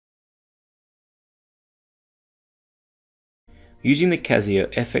Using the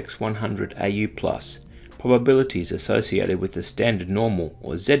Casio fx-100AU+, probabilities associated with the standard normal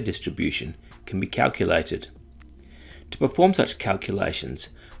or Z distribution can be calculated. To perform such calculations,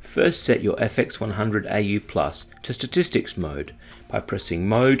 first set your fx-100AU+ to statistics mode by pressing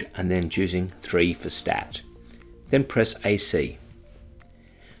mode and then choosing 3 for stat. Then press AC.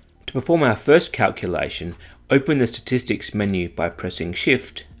 To perform our first calculation, open the statistics menu by pressing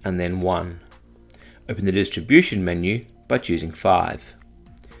shift and then 1. Open the distribution menu by choosing 5.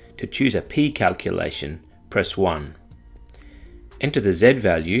 To choose a P calculation, press 1. Enter the Z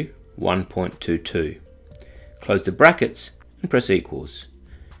value, 1.22. Close the brackets and press equals.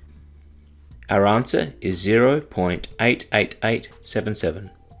 Our answer is 0.88877.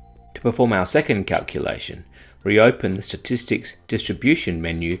 To perform our second calculation, reopen the statistics distribution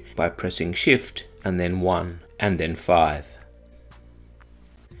menu by pressing shift and then 1 and then 5.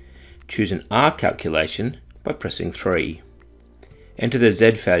 Choose an R calculation by pressing 3. Enter the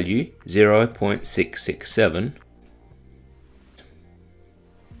Z value, 0.667.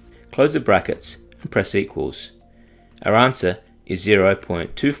 Close the brackets and press equals. Our answer is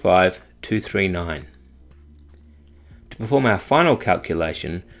 0.25239. To perform our final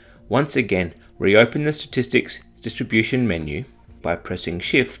calculation, once again reopen the statistics distribution menu by pressing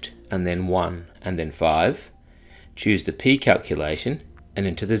shift and then 1 and then 5. Choose the P calculation and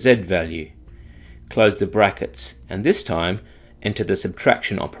enter the Z value. Close the brackets and this time enter the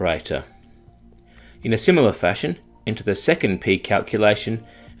subtraction operator. In a similar fashion, enter the second P calculation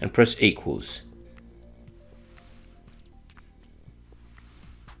and press equals.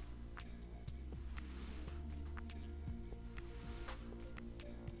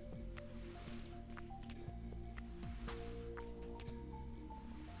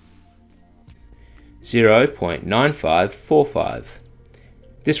 .9545.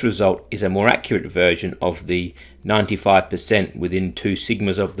 This result is a more accurate version of the 95% within 2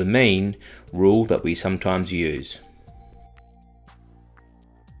 sigmas of the mean rule that we sometimes use.